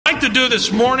like to do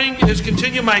this morning is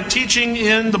continue my teaching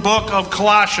in the book of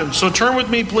Colossians. So turn with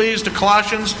me, please, to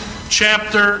Colossians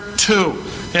chapter 2.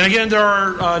 And again, there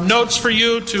are notes for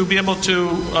you to be able to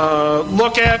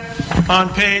look at on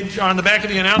the back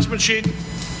of the announcement sheet.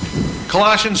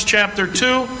 Colossians chapter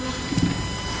 2.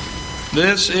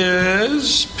 This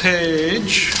is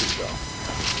page...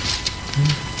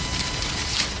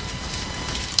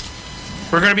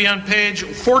 We're going to be on page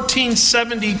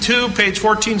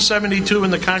 1472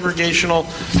 in the Congregational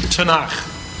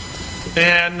Tanakh.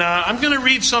 And I'm going to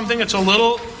read something that's a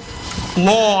little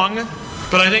long,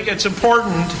 but I think it's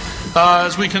important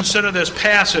as we consider this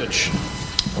passage.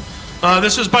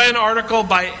 This is an article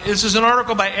by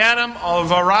Adam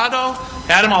Alvarado.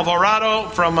 Adam Alvarado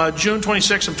from June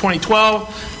 26 of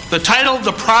 2012. The title,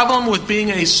 "The Problem with Being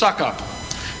a Suck-Up."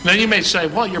 Now you may say,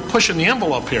 well, you're pushing the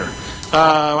envelope here.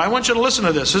 I want you to listen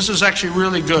to this. This is actually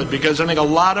really good because I think a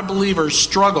lot of believers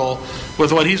struggle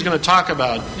with what he's going to talk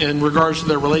about in regards to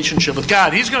their relationship with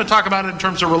God. He's going to talk about it in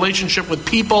terms of relationship with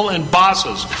people and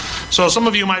bosses. So some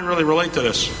of you might really relate to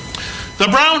this. The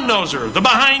brown-noser, the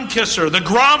behind-kisser, the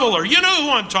groveler. You know who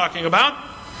I'm talking about.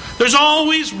 There's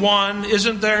always one,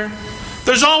 isn't there?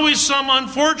 There's always some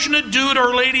unfortunate dude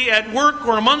or lady at work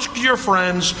or amongst your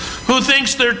friends who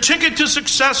thinks their ticket to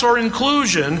success or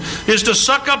inclusion is to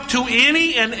suck up to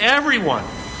any and everyone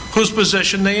whose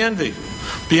position they envy,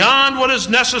 beyond what is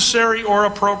necessary or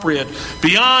appropriate,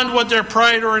 beyond what their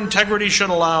pride or integrity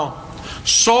should allow.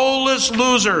 Soulless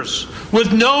losers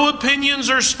with no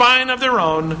opinions or spine of their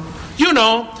own. You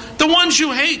know, the ones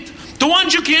you hate, the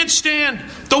ones you can't stand,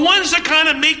 the ones that kind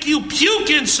of make you puke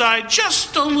inside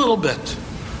just a little bit.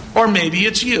 Or maybe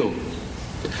it's you.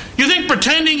 You think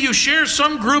pretending you share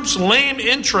some group's lame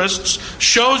interests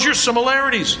shows your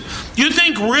similarities. You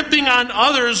think ripping on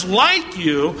others like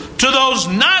you to those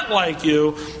not like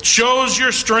you shows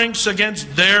your strengths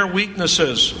against their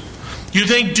weaknesses. You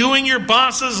think doing your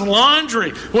boss's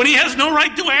laundry when he has no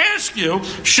right to ask you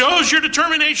shows your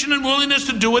determination and willingness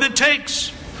to do what it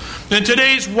takes. In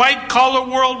today's white-collar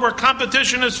world where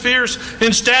competition is fierce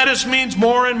and status means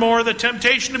more and more, the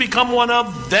temptation to become one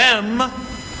of them,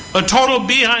 a total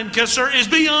behind-kisser, is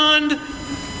beyond.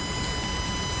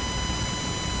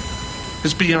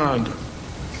 It's beyond.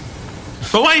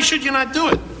 But why should you not do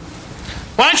it?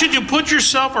 Why should you put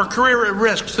yourself or career at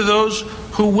risk to those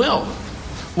who will?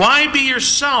 Why be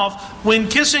yourself when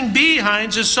kissing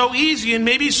behinds is so easy and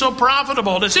maybe so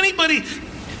profitable? Does anybody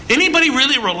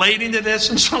really relating to this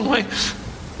in some way?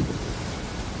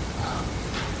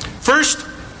 First,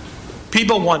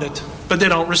 people want it, but they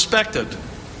don't respect it.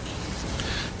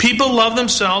 People love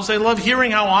themselves. They love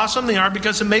hearing how awesome they are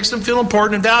because it makes them feel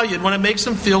important and valued. When it makes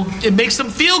them feel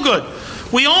good.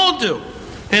 We all do.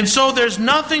 And so there's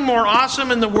nothing more awesome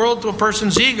in the world to a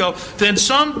person's ego than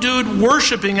some dude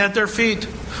worshiping at their feet,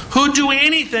 who do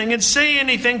anything and say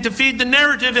anything to feed the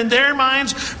narrative in their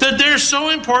minds that they're so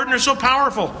important or so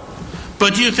powerful.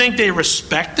 But do you think they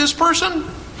respect this person?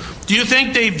 Do you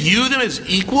think they view them as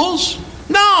equals?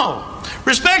 No.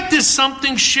 Respect is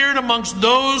something shared amongst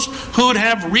those who would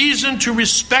have reason to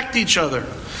respect each other.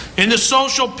 In the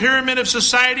social pyramid of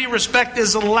society, respect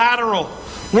is lateral.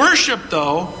 Worship,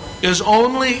 though, is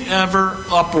only ever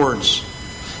upwards.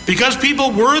 Because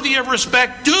people worthy of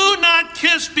respect do not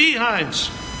kiss behinds.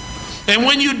 And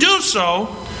when you do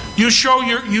so, you show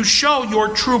your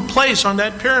true place on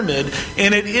that pyramid,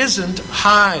 and it isn't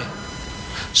high.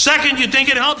 Second, you think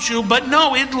it helps you, but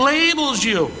no, it labels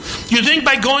you. You think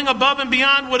by going above and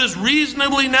beyond what is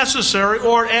reasonably necessary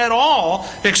or at all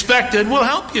expected will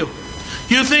help you.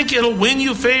 You think it'll win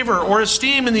you favor or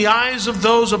esteem in the eyes of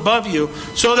those above you,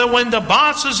 so that when the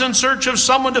boss is in search of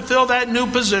someone to fill that new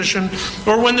position,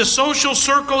 or when the social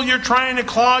circle you're trying to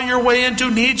claw your way into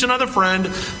needs another friend,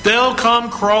 they'll come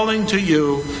crawling to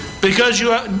you because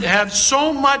you have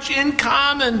so much in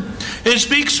common and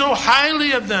speak so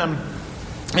highly of them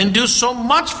and do so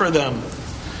much for them.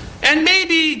 And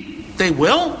maybe they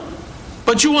will,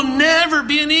 but you will never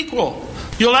be an equal.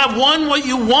 You'll have won what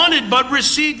you wanted, but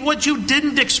received what you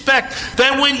didn't expect.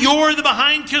 That when you're the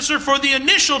behind kisser for the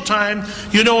initial time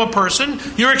you know a person,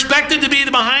 you're expected to be the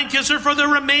behind kisser for the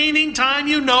remaining time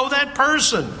you know that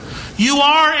person. You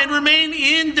are and remain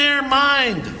in their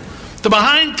mind the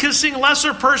behind kissing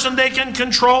lesser person they can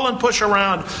control and push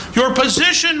around. Your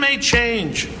position may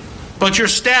change, but your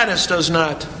status does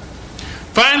not.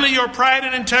 Finally, your pride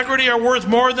and integrity are worth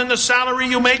more than the salary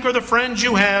you make or the friends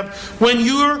you have. When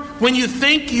you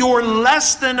think you're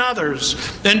less than others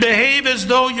and behave as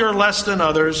though you're less than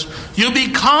others, you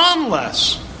become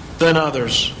less than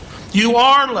others. You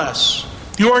are less.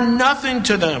 You are nothing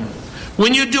to them.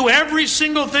 when you do every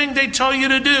single thing they tell you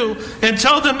to do and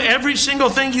tell them every single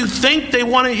thing you think they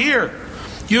want to hear,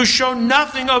 you show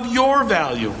nothing of your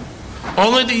value,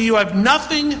 only that you have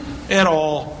nothing at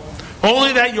all,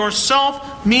 only that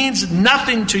yourself means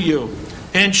nothing to you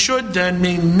and should then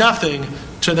mean nothing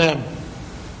to them.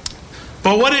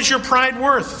 But what is your pride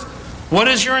worth? What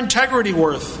is your integrity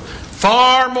worth?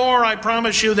 Far more, I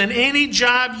promise you, than any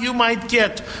job you might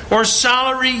get or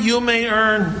salary you may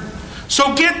earn.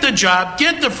 So get the job,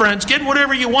 get the friends, get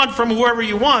whatever you want from whoever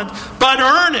you want, but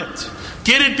earn it.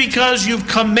 Get it because you've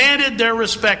commanded their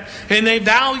respect and they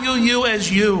value you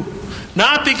as you.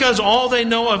 Not because all they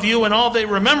know of you and all they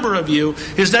remember of you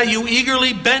is that you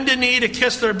eagerly bend a knee to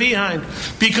kiss their behind.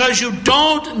 Because you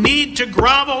don't need to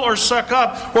grovel or suck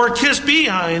up or kiss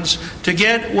behinds to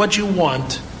get what you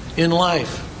want in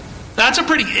life. That's a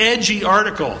pretty edgy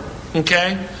article,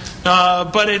 okay?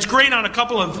 But it's great on a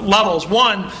couple of levels.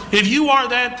 One, if you are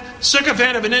that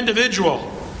sycophant of an individual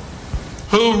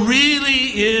who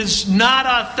really is not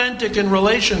authentic in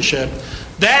relationship,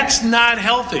 that's not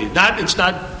healthy. It's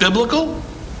not biblical,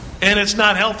 and it's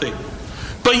not healthy.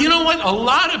 But you know what? A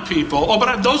lot of people,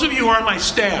 but those of you who are on my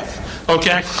staff,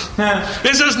 okay?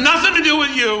 This has nothing to do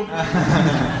with you.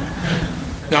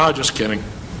 No, just kidding.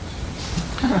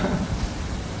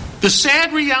 The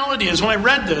sad reality is, when I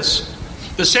read this,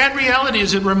 the sad reality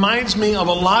is it reminds me of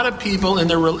a lot of people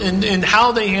in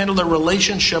how they handle their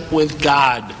relationship with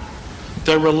God.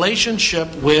 Their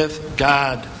relationship with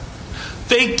God.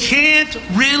 They can't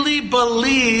really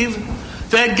believe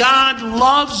that God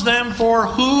loves them for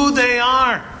who they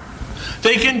are.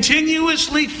 They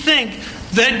continuously think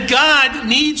that God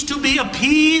needs to be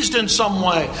appeased in some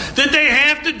way, that they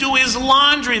have to do His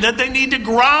laundry, that they need to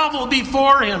grovel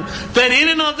before Him, that in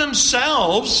and of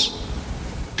themselves,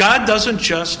 God doesn't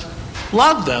just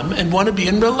love them and want to be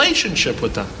in relationship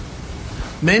with them.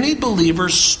 Many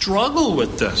believers struggle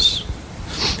with this.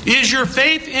 Is your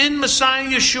faith in Messiah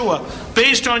Yeshua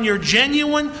based on your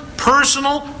genuine,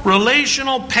 personal,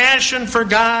 relational passion for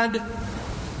God?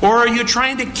 Or are you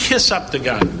trying to kiss up to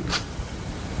God?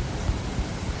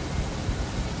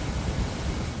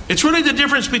 It's really the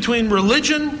difference between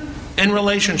religion and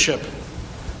relationship,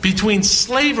 between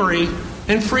slavery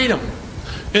and freedom.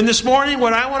 And this morning,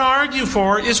 what I want to argue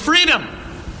for is freedom.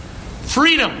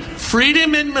 Freedom.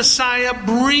 Freedom in Messiah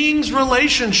brings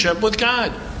relationship with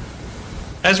God.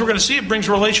 As we're going to see, it brings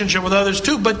relationship with others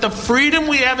too. But the freedom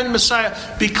we have in Messiah,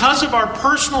 because of our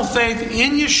personal faith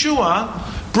in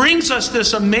Yeshua, brings us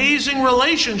this amazing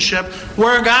relationship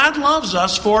where God loves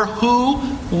us for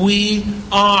who we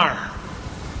are,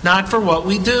 not for what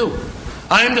we do.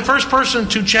 I am the first person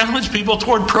to challenge people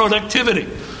toward productivity.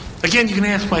 Again, you can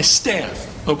ask my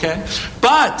staff, okay?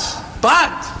 But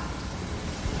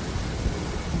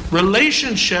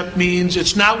relationship means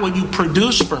it's not what you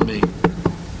produce for me.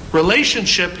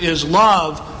 Relationship is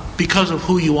love because of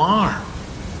who you are.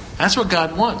 That's what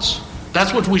God wants.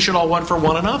 That's what we should all want for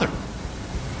one another.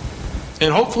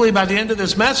 And hopefully by the end of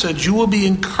this message, you will be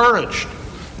encouraged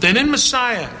that in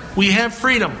Messiah we have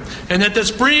freedom. And that this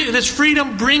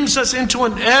freedom brings us into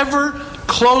an ever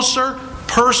closer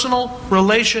personal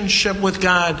relationship with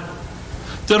God.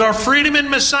 That our freedom in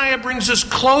Messiah brings us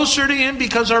closer to Him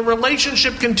because our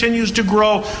relationship continues to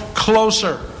grow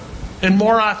closer and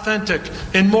more authentic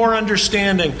and more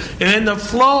understanding. And then the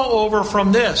flow over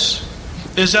from this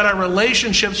is that our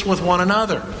relationships with one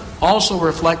another also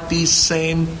reflect these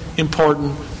same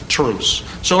important truths.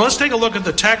 So let's take a look at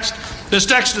the text. This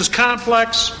text is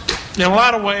complex in a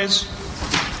lot of ways,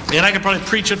 and I could probably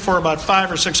preach it for about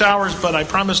 5 or 6 hours, but I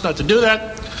promise not to do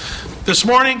that this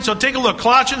morning. So take a look.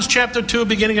 Colossians chapter 2,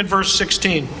 beginning at verse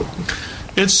 16.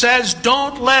 It says,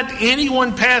 "Don't let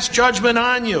anyone pass judgment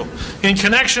on you in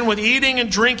connection with eating and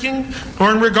drinking,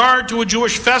 or in regard to a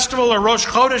Jewish festival or Rosh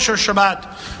Chodesh or Shabbat.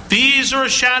 These are a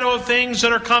shadow of things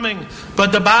that are coming,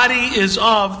 but the body is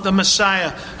of the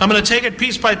Messiah." I'm going to take it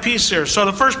piece by piece here. So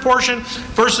the first portion,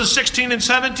 verses 16 and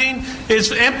 17,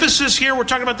 is emphasis here. We're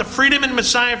talking about the freedom in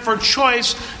Messiah for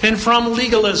choice and from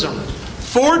legalism.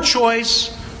 For choice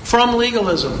from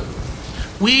legalism.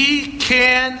 We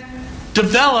can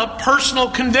develop personal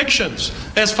convictions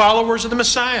as followers of the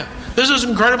Messiah. This is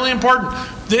incredibly important.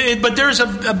 But there's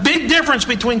a big difference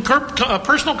between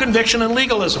personal conviction and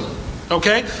legalism.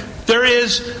 Okay?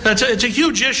 It's a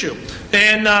huge issue.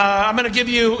 And I'm going to give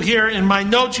you here in my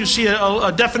notes, you see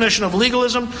a definition of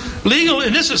legalism.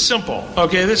 And this is simple.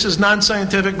 Okay? This is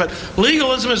non-scientific, but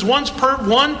legalism is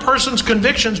one person's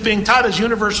convictions being taught as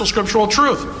universal scriptural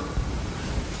truth.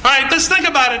 All right, let's think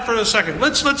about it for a second.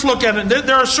 Let's look at it.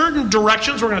 There are certain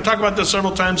directions. We're going to talk about this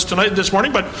several times this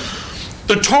morning. But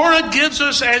the Torah gives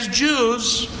us as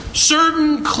Jews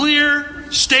certain clear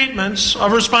statements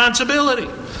of responsibility.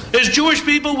 As Jewish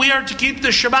people, we are to keep the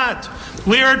Shabbat.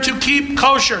 We are to keep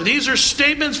kosher. These are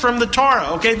statements from the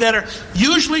Torah, okay, that are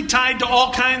usually tied to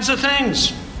all kinds of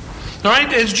things. All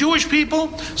right, as Jewish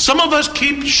people, some of us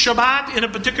keep Shabbat in a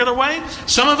particular way.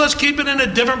 Some of us keep it in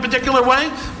a different particular way.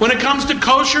 When it comes to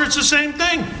kosher, it's the same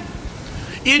thing.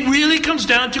 It really comes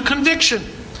down to conviction.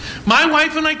 My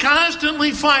wife and I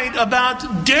constantly fight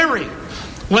about dairy.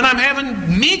 When I'm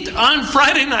having meat on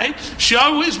Friday night, she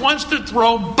always wants to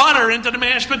throw butter into the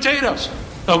mashed potatoes.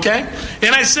 Okay?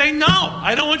 And I say, no,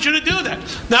 I don't want you to do that.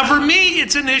 Now, for me,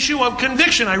 it's an issue of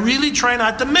conviction. I really try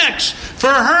not to mix. For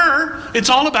her, it's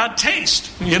all about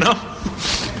taste, you know?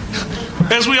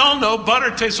 As we all know,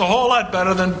 butter tastes a whole lot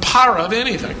better than para of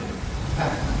anything.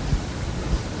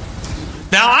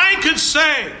 Now, I could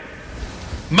say,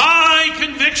 my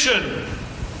conviction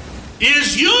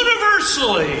is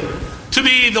universally to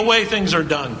be the way things are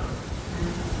done.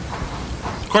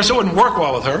 Of course, it wouldn't work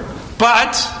well with her,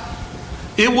 but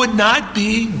it would not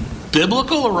be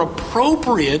biblical or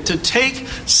appropriate to take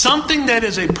something that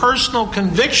is a personal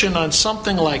conviction on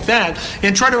something like that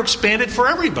and try to expand it for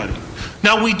everybody.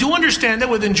 Now, we do understand that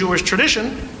within Jewish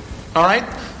tradition, all right?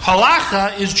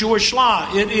 Halacha is Jewish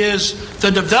law. It is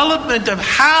the development of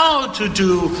how to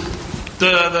do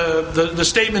the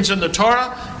statements in the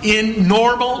Torah in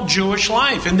normal Jewish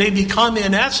life, and they become,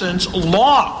 in essence,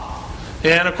 law.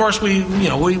 And of course, we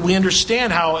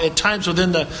understand how at times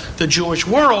within the Jewish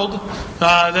world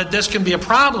that this can be a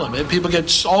problem. And people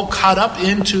get all caught up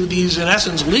into these, in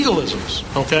essence, legalisms.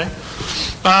 Okay.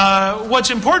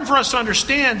 What's important for us to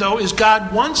understand, though, is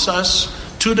God wants us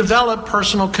to develop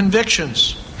personal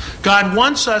convictions. God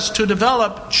wants us to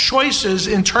develop choices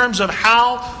in terms of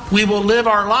how we will live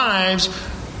our lives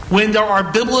when there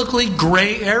are biblically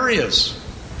gray areas.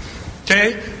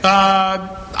 Okay?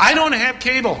 I don't have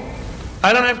cable.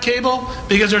 I don't have cable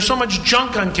because there's so much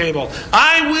junk on cable.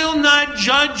 I will not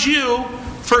judge you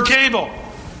for cable.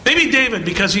 Maybe David,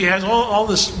 because he has all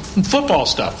this football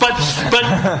stuff. But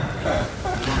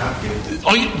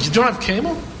oh, you don't have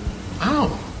cable?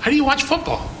 Oh, how do you watch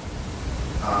football?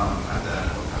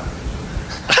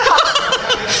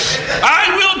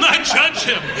 I will not judge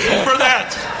him for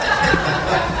that.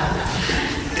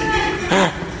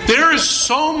 There is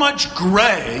so much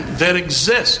gray that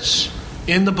exists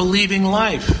in the believing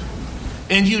life.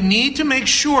 And you need to make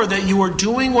sure that you are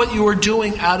doing what you are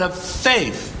doing out of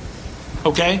faith.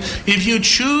 Okay? If you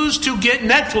choose to get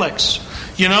Netflix,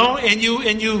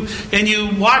 and you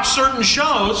watch certain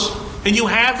shows, and you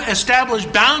have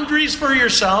established boundaries for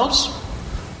yourselves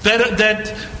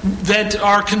that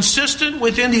are consistent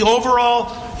within the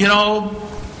overall,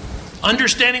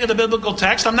 understanding of the biblical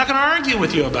text, I'm not going to argue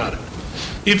with you about it.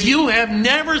 If you have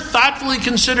never thoughtfully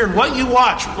considered what you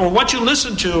watch or what you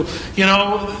listen to,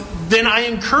 then I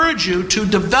encourage you to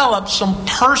develop some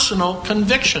personal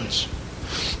convictions.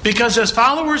 Because as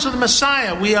followers of the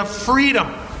Messiah, we have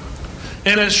freedom.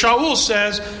 And as Shaul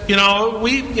says,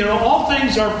 all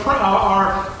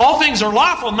things are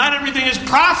lawful, not everything is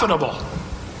profitable.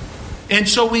 And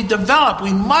so we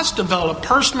must develop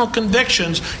personal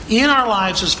convictions in our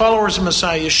lives as followers of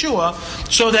Messiah Yeshua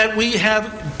so that we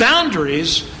have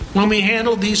boundaries when we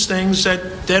handle these things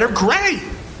that are gray,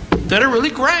 that are really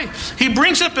gray. He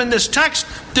brings up in this text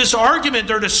this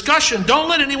argument or discussion, don't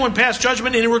let anyone pass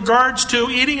judgment in regards to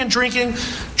eating and drinking,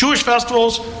 Jewish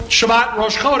festivals, Shabbat,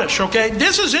 Rosh Chodesh, okay?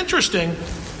 This is interesting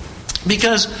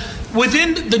because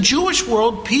within the Jewish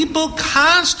world, people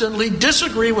constantly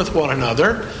disagree with one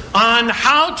another on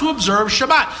how to observe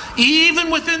Shabbat, even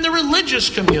within the religious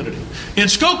community. In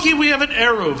Skokie, we have an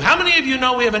Eruv. How many of you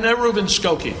know we have an Eruv in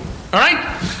Skokie? All right?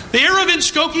 The Eruv in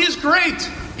Skokie is great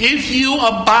if you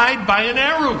abide by an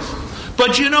Eruv.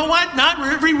 But you know what? Not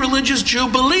every religious Jew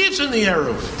believes in the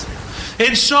Eruv.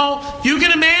 And so you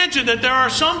can imagine that there are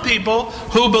some people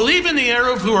who believe in the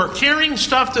Eruv who are carrying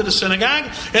stuff to the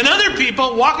synagogue, and other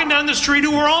people walking down the street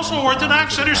who are also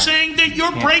Orthodox that are saying that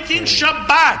you're breaking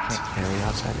Shabbat. Carry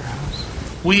outside your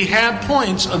house. We have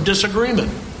points of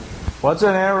disagreement. What's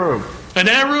an Eruv? An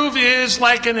Eruv is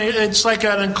like an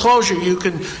enclosure. You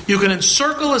can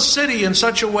encircle a city in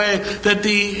such a way that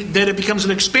it becomes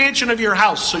an expansion of your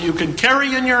house. So you can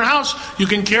carry in your house, you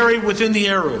can carry within the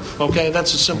Eruv. Okay,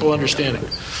 that's a simple understanding.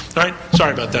 All right,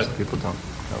 sorry about that. People don't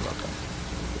know about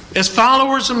that. As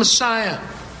followers of Messiah,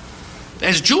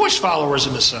 as Jewish followers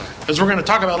of Messiah, as we're going to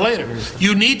talk about later,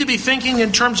 you need to be thinking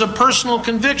in terms of personal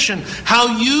conviction,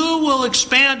 how you will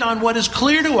expand on what is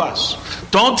clear to us.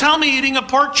 Don't tell me eating a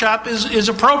pork chop is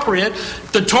appropriate.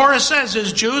 The Torah says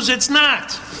as Jews, it's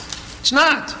not. It's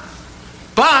not.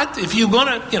 But if you're going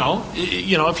to,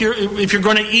 if you're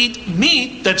going to eat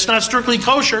meat that's not strictly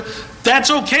kosher,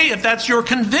 that's okay if that's your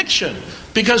conviction.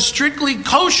 Because strictly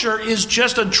kosher is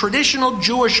just a traditional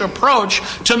Jewish approach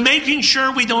to making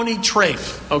sure we don't eat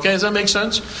treif. Okay, does that make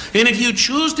sense? And if you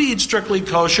choose to eat strictly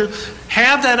kosher,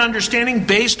 have that understanding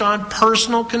based on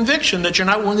personal conviction that you're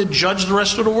not willing to judge the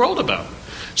rest of the world about.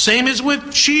 Same as with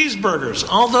cheeseburgers,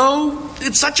 although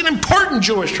it's such an important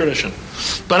Jewish tradition.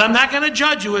 But I'm not going to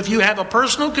judge you if you have a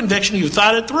personal conviction, you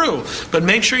thought it through. But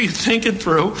make sure you think it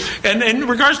through. And in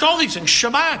regards to all these things,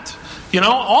 Shabbat,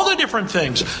 all the different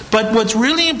things. But what's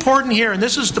really important here, and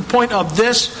this is the point of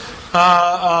this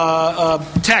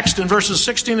text in verses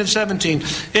 16 and 17,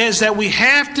 is that we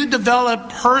have to develop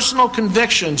personal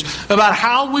convictions about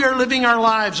how we are living our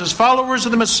lives as followers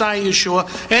of the Messiah Yeshua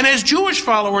and as Jewish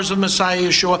followers of Messiah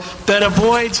Yeshua that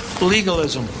avoids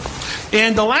legalism.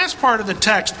 And the last part of the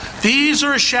text, these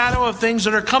are a shadow of things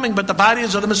that are coming, but the body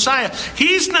is of the Messiah.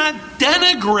 He's not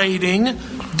denigrating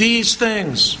these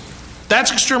things.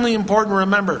 That's extremely important to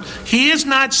remember. He is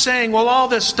not saying, well, all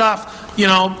this stuff,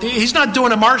 he's not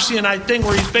doing a Marcionite thing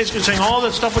where he's basically saying all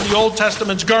this stuff with the Old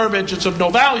Testament's garbage, it's of no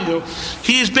value.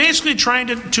 He is basically trying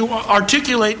to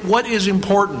articulate what is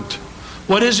important.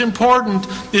 What is important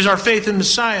is our faith in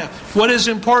Messiah. What is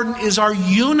important is our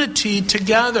unity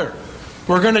together.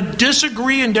 We're going to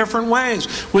disagree in different ways.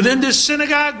 Within this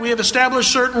synagogue, we have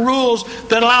established certain rules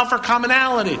that allow for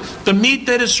commonality. The meat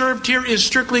that is served here is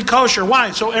strictly kosher.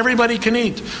 Why? So everybody can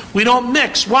eat. We don't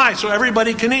mix. Why? So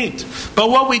everybody can eat.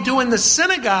 But what we do in the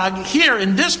synagogue here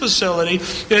in this facility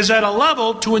is at a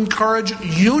level to encourage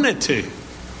unity.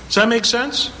 Does that make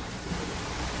sense?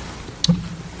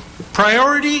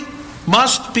 Priority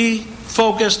must be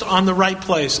focused on the right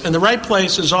place. And the right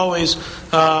place is always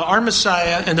our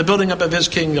Messiah and the building up of His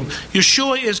kingdom.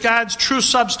 Yeshua is God's true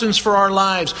substance for our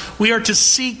lives. We are to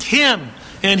seek Him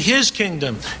and His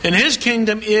kingdom. And His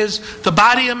kingdom is the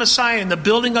body of Messiah and the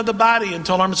building of the body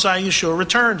until our Messiah Yeshua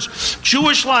returns.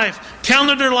 Jewish life,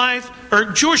 calendar, and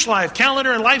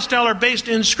lifestyle are based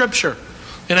in Scripture.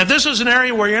 And if this is an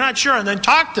area where you're not sure, then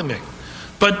talk to me.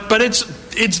 But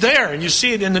it's there, and you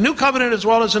see it in the New Covenant as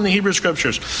well as in the Hebrew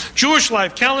Scriptures. Jewish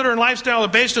life, calendar, and lifestyle are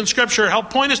based in Scripture, help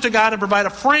point us to God and provide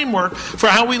a framework for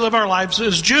how we live our lives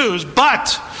as Jews.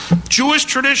 But Jewish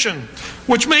tradition,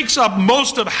 which makes up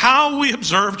most of how we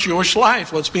observe Jewish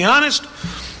life, let's be honest,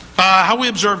 how we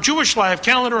observe Jewish life,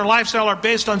 calendar, and lifestyle are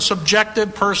based on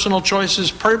subjective personal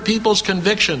choices, people's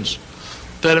convictions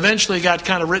that eventually got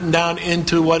kind of written down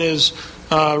into what is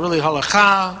really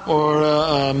halakha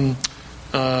or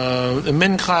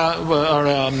mincha, or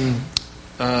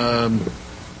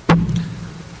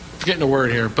forgetting the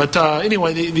word here. But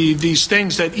anyway, these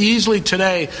things that easily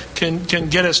today can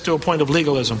get us to a point of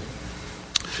legalism.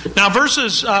 Now,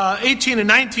 verses 18 and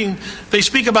 19, they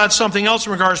speak about something else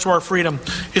in regards to our freedom.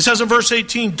 It says in verse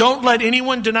 18, don't let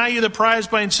anyone deny you the prize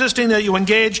by insisting that you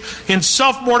engage in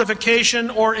self-mortification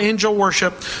or angel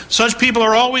worship. Such people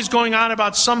are always going on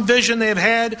about some vision they have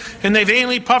had, and they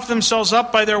vainly puff themselves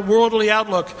up by their worldly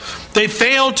outlook. They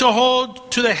fail to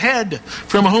hold to the head,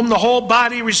 from whom the whole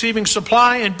body, receiving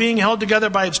supply and being held together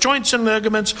by its joints and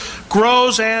ligaments,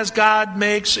 grows as God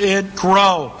makes it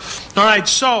grow. All right,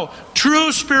 so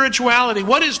true spirituality.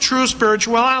 What is true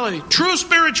spirituality? True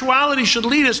spirituality should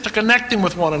lead us to connecting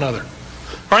with one another.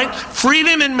 Right?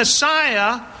 Freedom in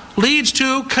Messiah leads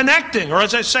to connecting. Or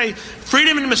as I say,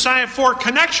 freedom in Messiah for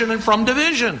connection and from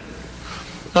division.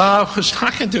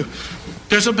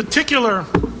 There's a particular...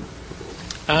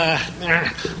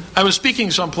 I was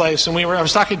speaking someplace and I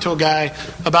was talking to a guy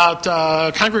about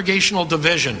congregational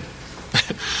division.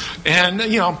 And,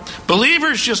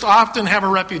 believers just often have a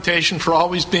reputation for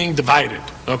always being divided,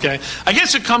 okay? I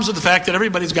guess it comes with the fact that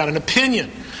everybody's got an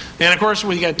opinion. And, of course,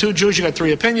 when you got two Jews, you got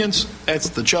three opinions. That's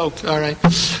the joke, all right?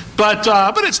 But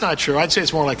it's not true. I'd say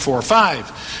it's more like 4 or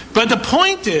 5. But the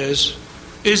point is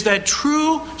that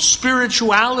true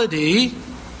spirituality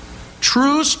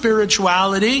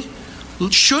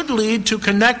should lead to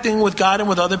connecting with God and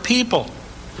with other people.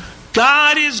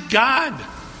 God is God.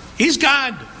 He's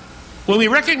God. When we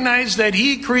recognize that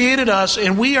He created us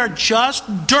and we are just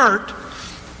dirt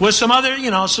with some other,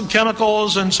 some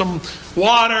chemicals and some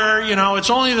water,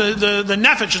 it's only the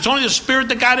nefesh, it's only the spirit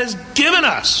that God has given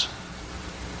us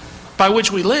by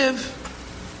which we live.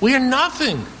 We are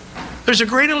nothing. There's a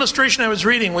great illustration I was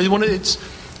reading.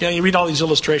 You read all these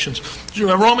illustrations.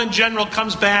 A Roman general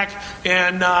comes back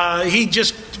and he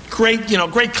just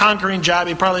great conquering job.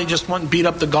 He probably just went and beat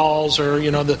up the Gauls or,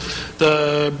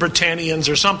 the Britannians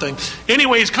or something.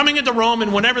 Anyway, he's coming into Rome,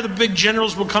 and whenever the big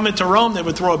generals would come into Rome, they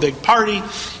would throw a big party.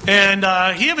 And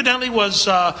he evidently was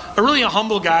really a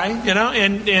humble guy,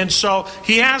 and so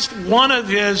he asked one of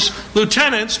his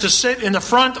lieutenants to sit in the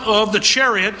front of the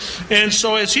chariot. And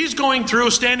so as he's going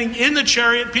through, standing in the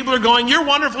chariot, people are going, "You're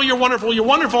wonderful, you're wonderful, you're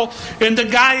wonderful." And the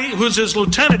guy who's his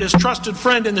lieutenant, his trusted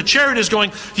friend in the chariot, is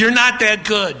going, "You're not that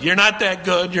good. You're not that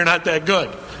good. You're not that good.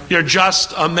 You're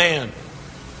just a man."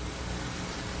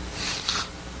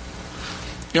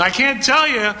 I can't tell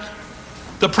you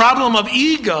the problem of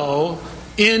ego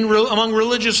among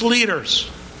religious leaders.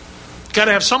 You've got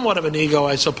to have somewhat of an ego,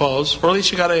 I suppose, or at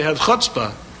least you got to have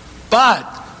chutzpah. But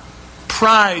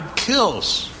pride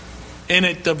kills, and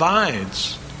it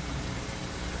divides.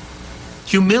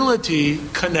 Humility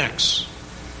connects.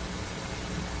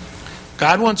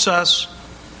 God wants us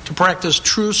to practice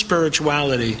true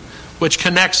spirituality, which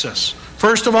connects us.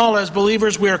 First of all, as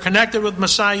believers, we are connected with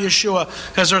Messiah Yeshua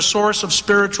as our source of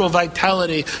spiritual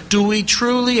vitality. Do we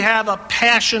truly have a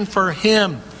passion for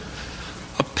Him?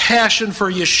 A passion for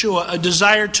Yeshua, a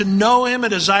desire to know Him, a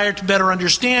desire to better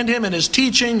understand Him and His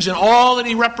teachings and all that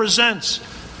He represents?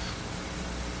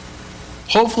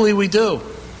 Hopefully we do.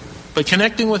 But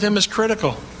connecting with Him is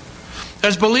critical.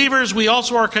 As believers, we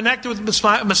also are connected with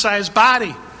Messiah's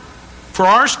body for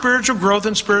our spiritual growth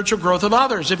and spiritual growth of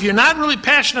others. If you're not really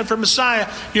passionate for Messiah,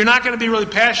 you're not going to be really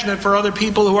passionate for other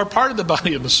people who are part of the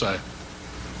body of Messiah.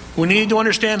 We need to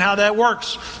understand how that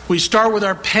works. We start with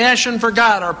our passion for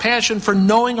God, our passion for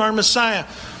knowing our Messiah.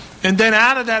 And then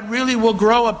out of that really will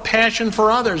grow a passion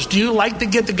for others. Do you like to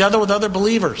get together with other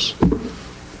believers?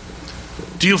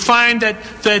 Do you find that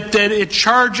it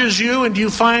charges you, and do you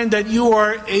find that you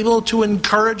are able to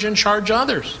encourage and charge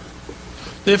others?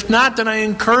 If not, then I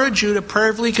encourage you to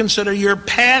prayerfully consider your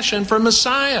passion for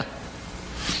Messiah.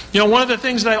 One of the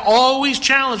things that I always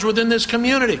challenge within this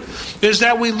community is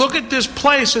that we look at this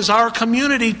place as our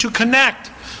community to connect,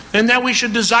 and that we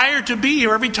should desire to be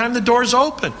here every time the doors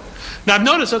open. Now, I've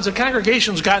noticed as the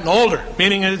congregation's gotten older,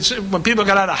 meaning it's when people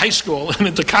got out of high school and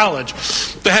into college,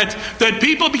 that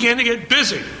people began to get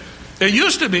busy. It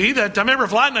used to be that, I remember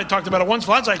Vlad and I talked about it once.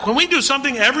 Vlad's like, "When we do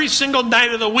something every single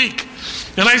night of the week,"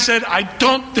 and I said, "I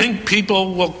don't think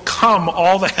people will come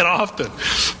all that often."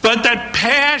 But that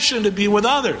passion to be with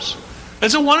others,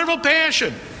 it's a wonderful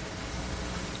passion.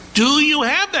 Do you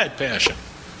have that passion?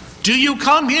 Do you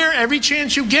come here every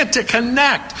chance you get to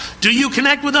connect? Do you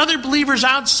connect with other believers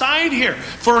outside here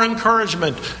for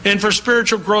encouragement and for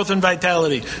spiritual growth and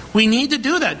vitality? We need to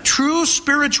do that. True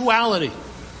spirituality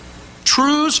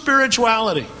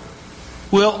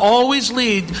will always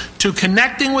lead to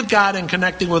connecting with God and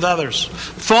connecting with others.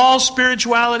 False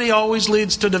spirituality always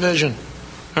leads to division.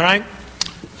 All right?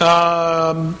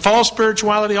 False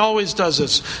spirituality always does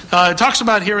this. It talks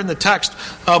about here in the text,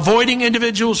 avoiding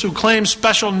individuals who claim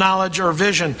special knowledge or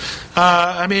vision.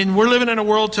 We're living in a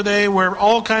world today where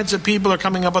all kinds of people are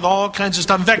coming up with all kinds of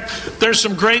stuff. In fact, there's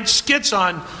some great skits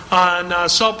on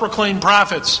self-proclaimed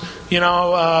prophets.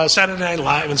 Saturday Night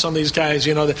Live and some of these guys,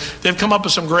 they've come up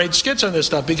with some great skits on this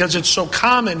stuff because it's so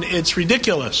common, it's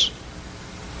ridiculous.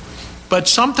 But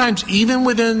sometimes, even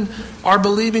within our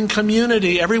believing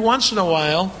community, every once in a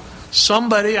while,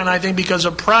 somebody, and I think because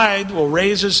of pride, will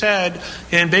raise his head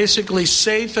and basically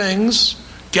say things,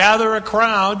 gather a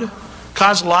crowd,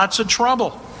 cause lots of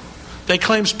trouble. They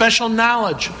claim special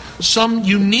knowledge, some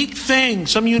unique thing,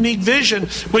 some unique vision,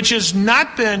 which has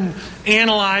not been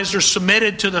analyzed or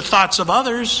submitted to the thoughts of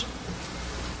others.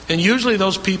 And usually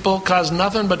those people cause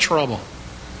nothing but trouble.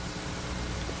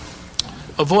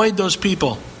 Avoid those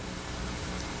people.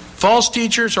 False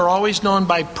teachers are always known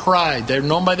by pride. They're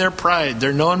known by their pride.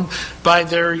 They're known by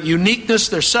their uniqueness,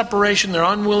 their separation, their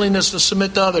unwillingness to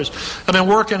submit to others. I've been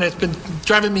working, it's been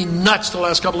driving me nuts the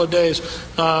last couple of days.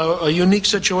 A unique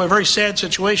situation, a very sad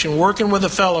situation, working with a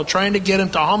fellow, trying to get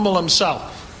him to humble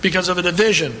himself because of a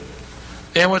division.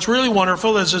 And what's really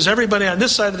wonderful is everybody on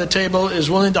this side of the table is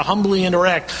willing to humbly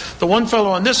interact. The one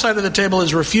fellow on this side of the table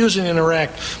is refusing to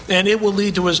interact, and it will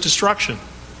lead to his destruction.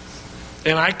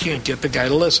 And I can't get the guy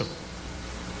to listen.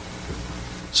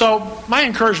 So my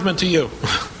encouragement to you,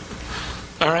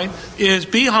 all right, is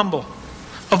be humble.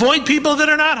 Avoid people that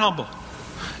are not humble.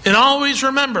 And always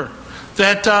remember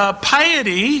that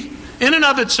piety in and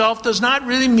of itself does not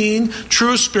really mean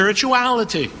true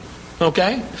spirituality.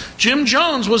 Okay? Jim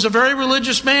Jones was a very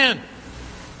religious man.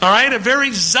 All right? A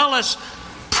very zealous,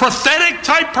 prophetic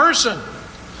type person.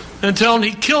 Until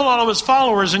he killed all of his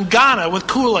followers in Ghana with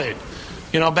Kool-Aid.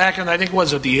 Back in, I think,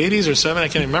 was it the 80s or 70s? I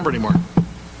can't even remember anymore.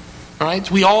 All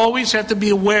right? We always have to be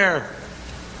aware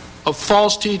of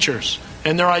false teachers.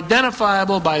 And they're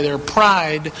identifiable by their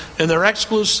pride and their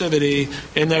exclusivity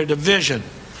and their division.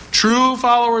 True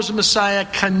followers of Messiah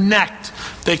connect.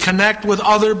 They connect with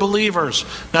other believers.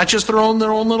 Not just their own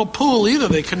little pool either.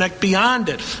 They connect beyond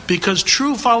it. Because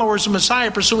true followers of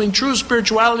Messiah, pursuing true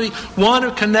spirituality, want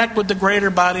to connect with the greater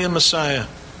body of Messiah.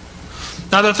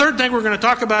 Now the third thing we're going to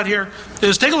talk about here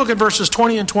is, take a look at verses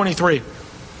 20 and 23.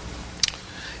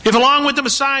 If along with the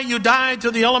Messiah you died to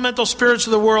the elemental spirits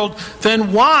of the world,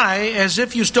 then why, as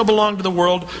if you still belong to the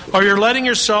world, are you letting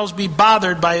yourselves be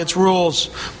bothered by its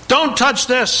rules? Don't touch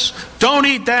this. Don't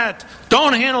eat that.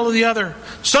 Don't handle the other.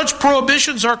 Such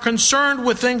prohibitions are concerned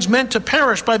with things meant to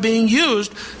perish by being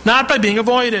used, not by being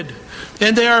avoided.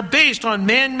 And they are based on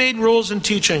man-made rules and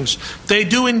teachings. They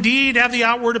do indeed have the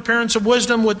outward appearance of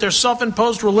wisdom with their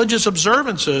self-imposed religious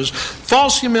observances,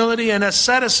 false humility, and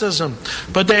asceticism.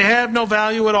 But they have no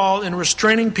value at all in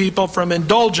restraining people from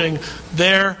indulging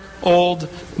their old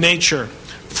nature.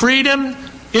 Freedom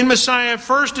in Messiah,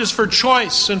 first, is for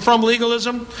choice and from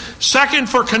legalism. Second,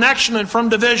 for connection and from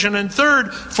division. And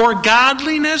third, for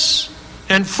godliness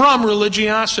and from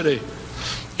religiosity.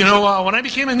 You know, when I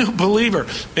became a new believer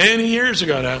many years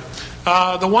ago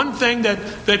now, the one thing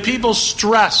that people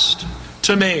stressed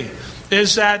to me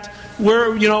is that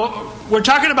we're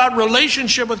talking about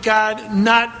relationship with God,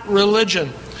 not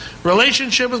religion.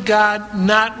 Relationship with God,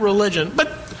 not religion. But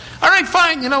all right,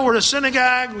 fine. We're a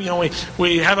synagogue.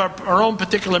 We have our own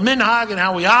particular minhag and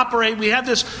how we operate. We have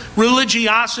this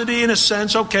religiosity in a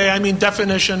sense. Okay, I mean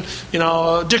definition.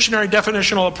 Dictionary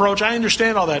definitional approach. I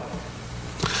understand all that.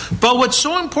 But what's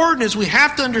so important is we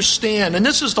have to understand, and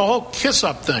this is the whole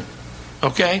kiss-up thing,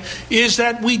 okay, is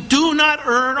that we do not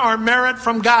earn our merit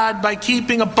from God by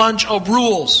keeping a bunch of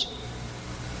rules.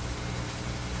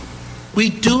 We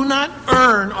do not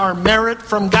earn our merit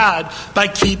from God by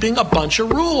keeping a bunch of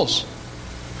rules.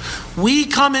 We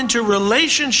come into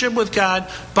relationship with God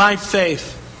by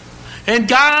faith. And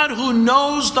God, who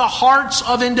knows the hearts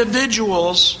of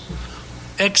individuals,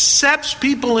 accepts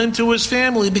people into His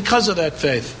family because of that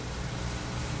faith.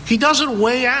 He doesn't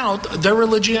weigh out their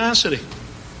religiosity.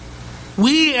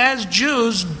 We as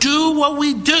Jews do what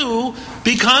we do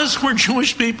because we're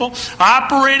Jewish people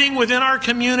operating within our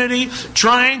community,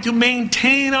 trying to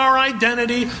maintain our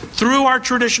identity through our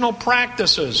traditional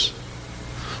practices.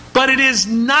 But it is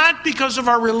not because of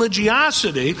our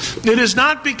religiosity. It is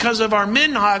not because of our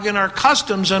minhag and our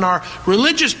customs and our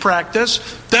religious practice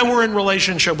that we're in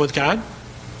relationship with God.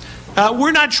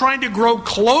 We're not trying to grow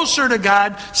closer to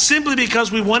God simply because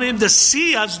we want Him to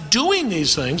see us doing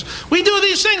these things. We do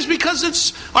these things because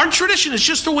it's our tradition. It's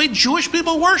just the way Jewish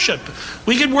people worship.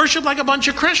 We can worship like a bunch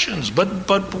of Christians,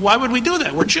 but why would we do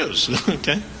that? We're Jews,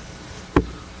 okay?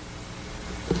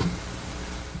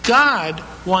 God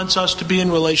wants us to be in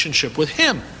relationship with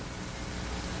Him.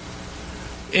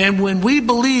 And when we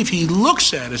believe, He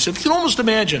looks at us. If you can almost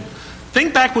imagine,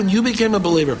 think back when you became a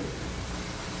believer.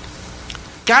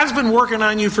 God's been working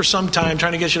on you for some time,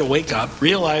 trying to get you to wake up,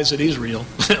 realize that He's real,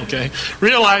 okay?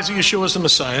 Realize that Yeshua is the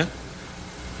Messiah.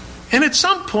 And at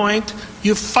some point,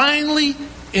 you finally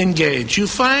engage. You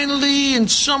finally, in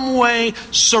some way,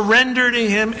 surrender to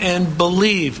Him and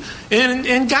believe.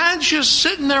 And God's just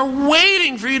sitting there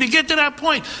waiting for you to get to that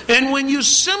point. And when you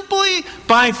simply,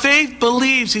 by faith,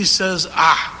 believes, He says,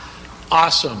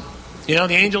 awesome.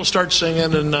 The angels start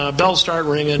singing and bells start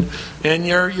ringing, and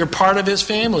you're part of His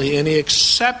family, and He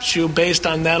accepts you based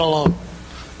on that alone.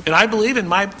 And I believe in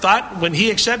my thought, when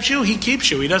He accepts you, He keeps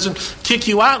you. He doesn't kick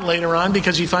you out later on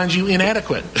because He finds you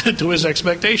inadequate to His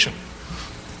expectation.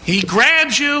 He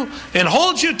grabs you and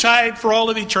holds you tight for all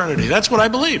of eternity. That's what I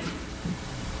believe.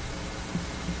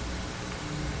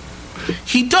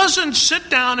 He doesn't sit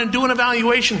down and do an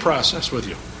evaluation process with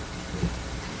you.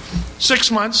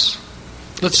 6 months.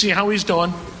 Let's see how he's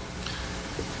doing.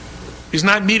 He's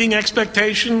not meeting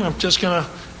expectation. I'm just going to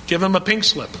give him a pink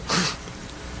slip.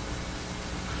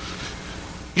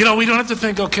 We don't have to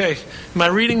think, okay, am I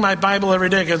reading my Bible every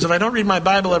day? Because if I don't read my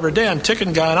Bible every day, I'm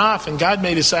ticking God off, and God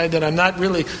may decide that I'm not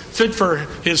really fit for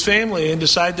His family and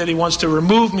decide that He wants to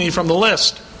remove me from the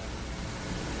list.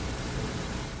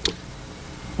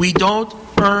 We don't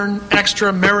earn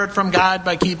extra merit from God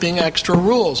by keeping extra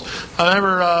rules. I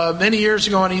remember many years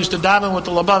ago when I used to daven with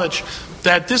the Lubavitch,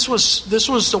 that this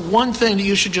was the one thing that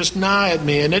you should just gnaw at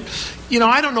me. And it,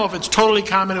 I don't know if it's totally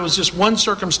common. It was just one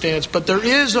circumstance, but there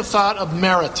is a thought of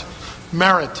merit.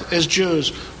 Merit as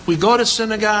Jews. We go to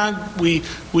synagogue. We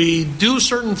do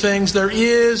certain things. There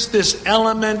is this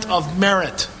element of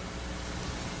merit,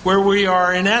 where we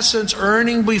are in essence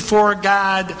earning before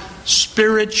God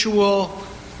spiritual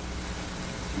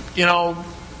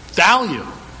value.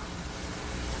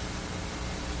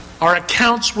 Our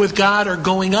accounts with God are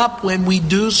going up when we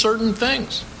do certain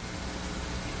things.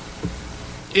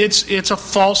 It's a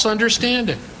false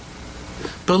understanding.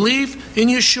 Belief in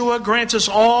Yeshua grants us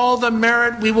all the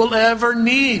merit we will ever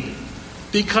need,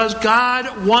 because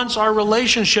God wants our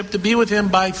relationship to be with Him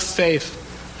by faith.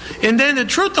 And then the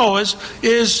truth, though,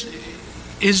 is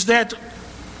that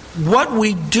what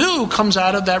we do comes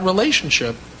out of that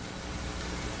relationship.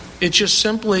 It's just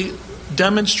simply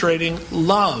demonstrating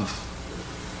love.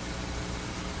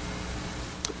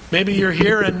 Maybe you're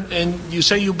here and you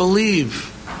say you believe,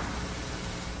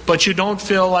 but you don't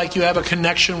feel like you have a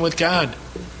connection with God.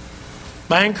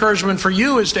 My encouragement for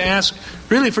you is to ask,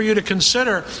 really for you to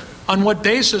consider, on what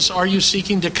basis are you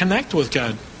seeking to connect with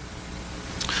God?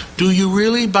 Do you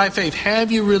really by faith,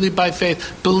 have you really by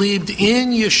faith believed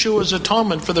in Yeshua's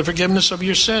atonement for the forgiveness of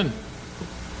your sin?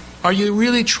 Are you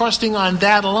really trusting on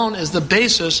that alone as the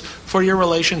basis for your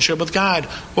relationship with God?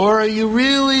 Or are you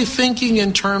really thinking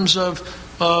in terms of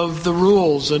the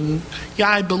rules? And yeah,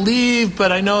 I believe,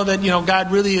 but I know that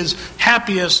God really is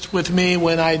happiest with me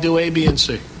when I do A, B, and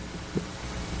C.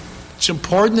 It's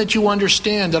important that you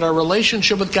understand that our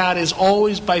relationship with God is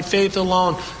always by faith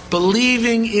alone,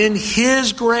 believing in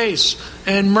His grace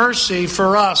and mercy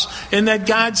for us, and that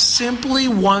God simply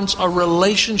wants a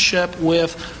relationship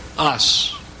with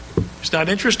us. He's not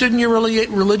interested in your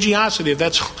religiosity, if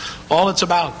that's all it's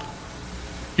about.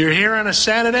 You're here on a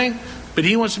Saturday, but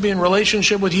He wants to be in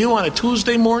relationship with you on a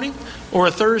Tuesday morning or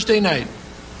a Thursday night.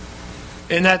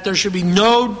 And that there should be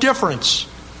no difference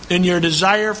in your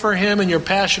desire for Him and your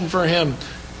passion for Him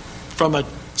from a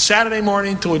Saturday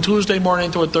morning to a Tuesday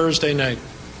morning to a Thursday night.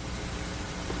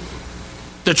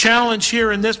 The challenge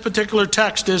here in this particular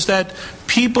text is that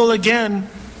people, again,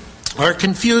 are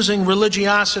confusing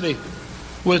religiosity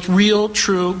with real,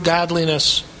 true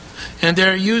godliness. And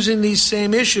they're using these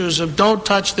same issues of don't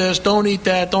touch this, don't eat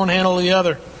that, don't handle the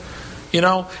other.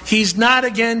 He's not,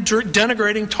 again,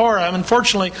 denigrating Torah.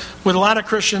 Unfortunately, with a lot of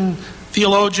Christian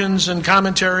theologians and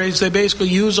commentaries, they basically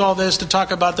use all this to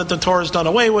talk about that the Torah is done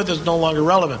away with, is no longer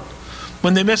relevant.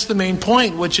 When they miss the main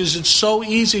point, which is it's so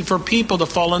easy for people to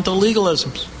fall into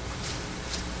legalisms.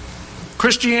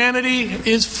 Christianity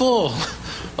is full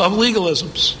of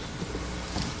legalisms.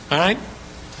 All right?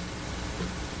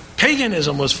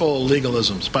 Paganism was full of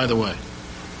legalisms, by the way.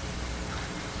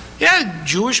 Yeah,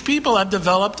 Jewish people have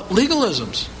developed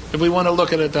legalisms, if we want to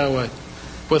look at it that way,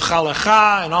 with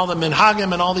halakha and all the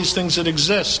minhagim and all these things that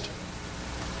exist.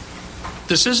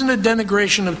 This isn't a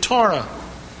denigration of Torah.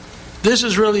 This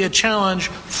is really a challenge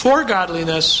for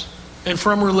godliness and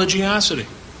from religiosity.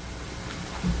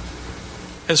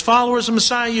 As followers of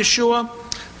Messiah Yeshua,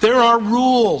 there are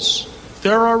rules.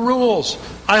 There are rules.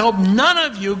 I hope none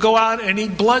of you go out and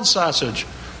eat blood sausage.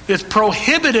 It's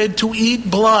prohibited to eat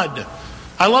blood.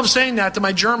 I love saying that to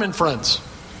my German friends.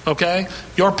 Okay?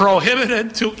 You're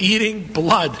prohibited to eating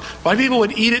blood. Why people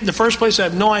would eat it in the first place, I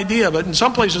have no idea. But in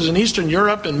some places in Eastern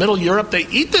Europe and Middle Europe, they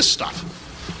eat this stuff.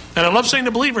 And I love saying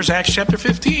to believers, Acts chapter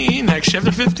 15,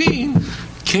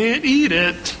 can't eat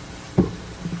it.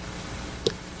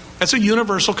 That's a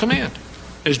universal command.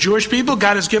 As Jewish people,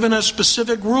 God has given us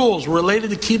specific rules related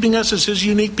to keeping us as His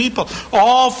unique people.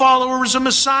 All followers of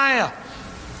Messiah.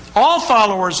 All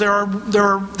followers, there are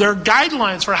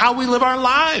guidelines for how we live our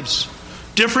lives,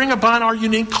 differing upon our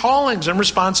unique callings and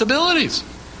responsibilities.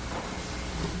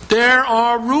 There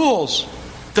are rules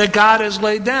that God has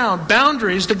laid down,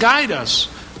 boundaries to guide us.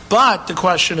 But the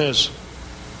question is,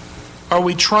 are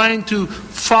we trying to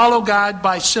follow God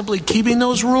by simply keeping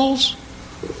those rules?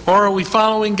 Or are we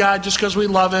following God just because we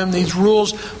love Him? These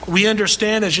rules we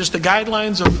understand as just the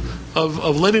guidelines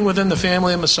of living within the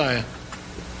family of Messiah.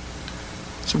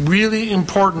 It's a really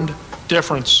important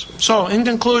difference. So, in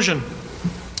conclusion,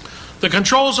 the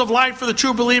controls of life for the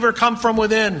true believer come from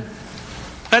within.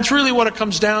 That's really what it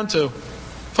comes down to.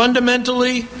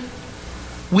 Fundamentally,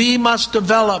 we must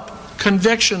develop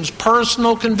convictions,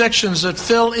 personal convictions that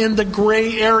fill in the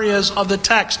gray areas of the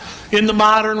text in the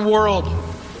modern world.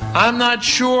 I'm not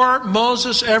sure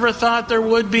Moses ever thought there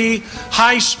would be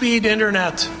high-speed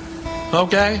internet.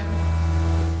 Okay?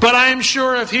 But I am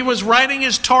sure if he was writing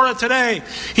his Torah today,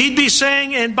 he'd be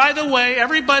saying, and by the way,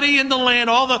 everybody in the land,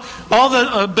 all the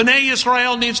Bnei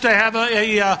Yisrael needs to have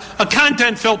a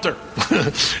content filter.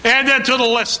 Add that to the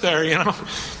list there,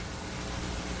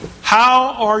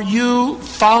 How are you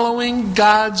following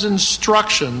God's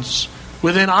instructions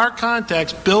within our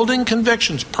context, building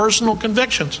convictions, personal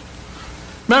convictions?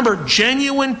 Remember,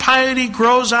 genuine piety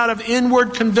grows out of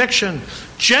inward conviction,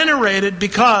 generated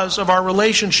because of our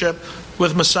relationship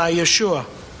with Messiah Yeshua.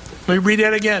 Let me read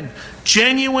that again.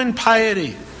 Genuine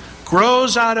piety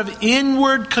grows out of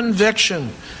inward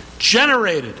conviction,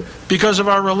 generated because of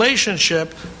our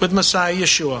relationship with Messiah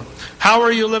Yeshua. How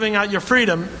are you living out your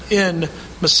freedom in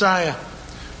Messiah?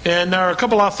 And there are a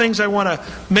couple of things I want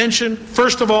to mention.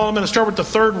 First of all, I'm going to start with the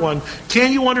third one.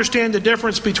 Can you understand the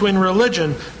difference between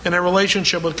religion and a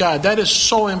relationship with God? That is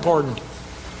so important.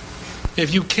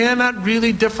 If you cannot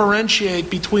really differentiate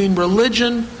between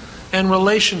religion and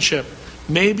relationship,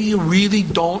 maybe you really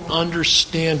don't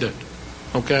understand it.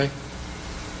 Okay?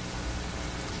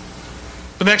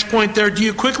 The next point there, do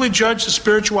you quickly judge the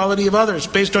spirituality of others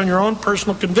based on your own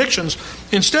personal convictions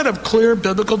instead of clear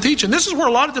biblical teaching? This is where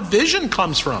a lot of division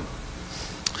comes from.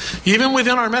 Even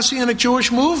within our Messianic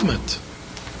Jewish movement.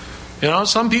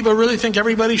 Some people really think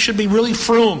everybody should be really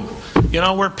froom.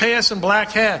 Wear payas and black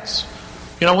hats.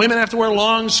 Women have to wear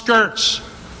long skirts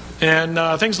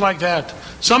and things like that.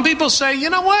 Some people say, you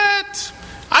know what?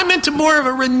 I'm into more of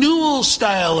a renewal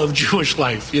style of Jewish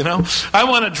life, I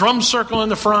want a drum circle in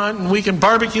the front and we can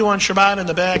barbecue on Shabbat in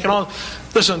the back and all.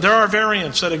 Listen, there are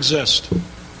variants that exist.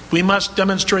 We must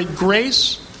demonstrate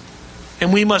grace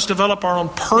and we must develop our own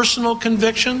personal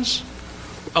convictions,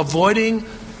 avoiding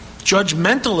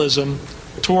judgmentalism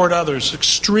toward others.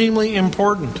 Extremely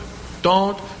important.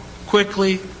 Don't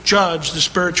quickly judge the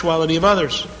spirituality of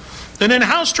others. And then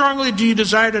how strongly do you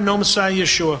desire to know Messiah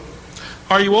Yeshua?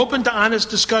 Are you open to honest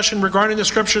discussion regarding the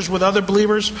Scriptures with other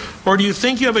believers? Or do you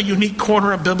think you have a unique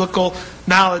corner of biblical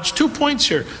knowledge? 2 points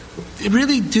here.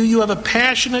 Really, do you have a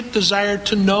passionate desire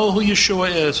to know who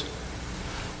Yeshua is?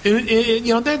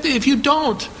 If you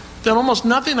don't, then almost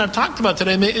nothing I've talked about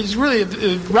today is really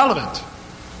relevant.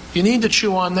 You need to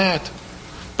chew on that.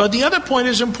 But the other point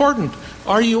is important.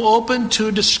 Are you open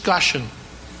to discussion?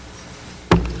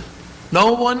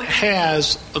 No one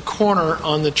has a corner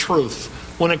on the truth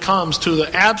when it comes to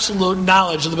the absolute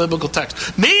knowledge of the biblical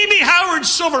text. Maybe Howard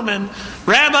Silverman,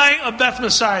 rabbi of Beth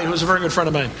Messiah, who's a very good friend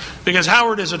of mine, because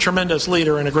Howard is a tremendous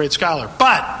leader and a great scholar.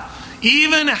 But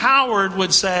even Howard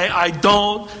would say, I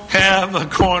don't have a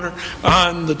corner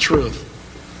on the truth.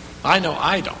 I know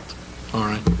I don't. All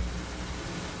right.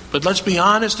 But let's be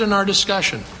honest in our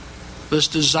discussion. Let's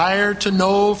desire to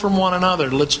know from one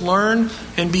another. Let's learn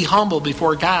and be humble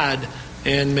before God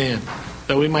and man,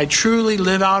 that we might truly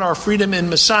live out our freedom in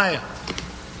Messiah,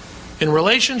 in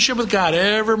relationship with God,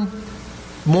 ever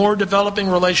more developing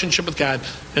relationship with God,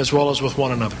 as well as with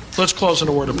one another. Let's close in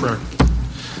a word of prayer.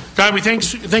 God, we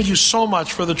thank you so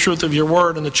much for the truth of your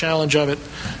word and the challenge of it.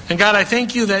 And God, I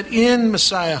thank you that in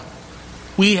Messiah,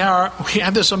 we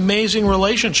have this amazing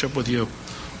relationship with you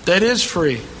that is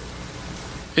free.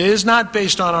 It is not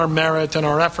based on our merit and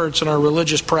our efforts and our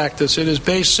religious practice. It is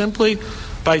based simply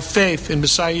by faith in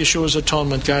Messiah Yeshua's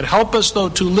atonement, God. Help us, though,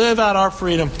 to live out our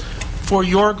freedom for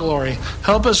your glory.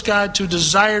 Help us, God, to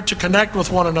desire to connect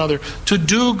with one another, to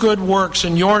do good works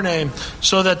in your name,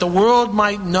 so that the world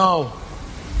might know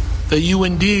that you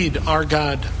indeed are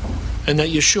God, and that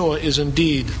Yeshua is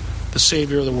indeed the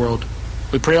Savior of the world.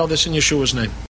 We pray all this in Yeshua's name.